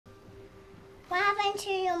happened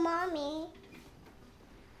to your mommy?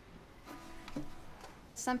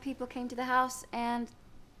 Some people came to the house and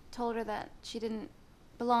told her that she didn't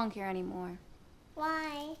belong here anymore.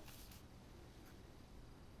 Why?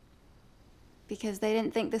 Because they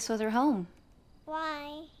didn't think this was her home.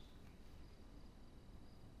 Why?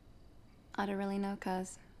 I don't really know,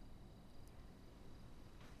 cuz.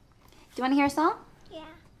 Do you want to hear a song? Yeah.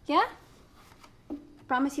 Yeah?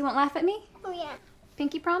 Promise you won't laugh at me? Oh, yeah.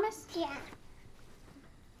 Pinky promise? Yeah.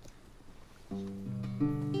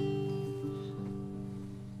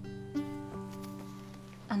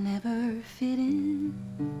 I never fit in,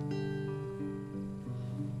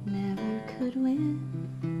 never could win.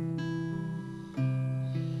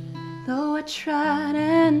 Though I tried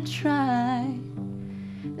and tried,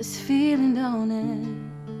 this feeling don't end.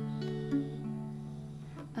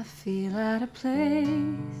 I feel out of place,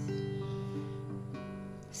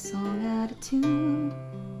 song out of tune,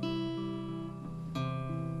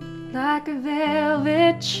 like a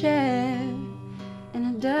velvet chair in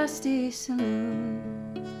a dusty saloon.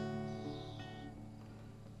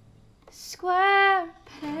 Square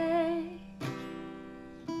peg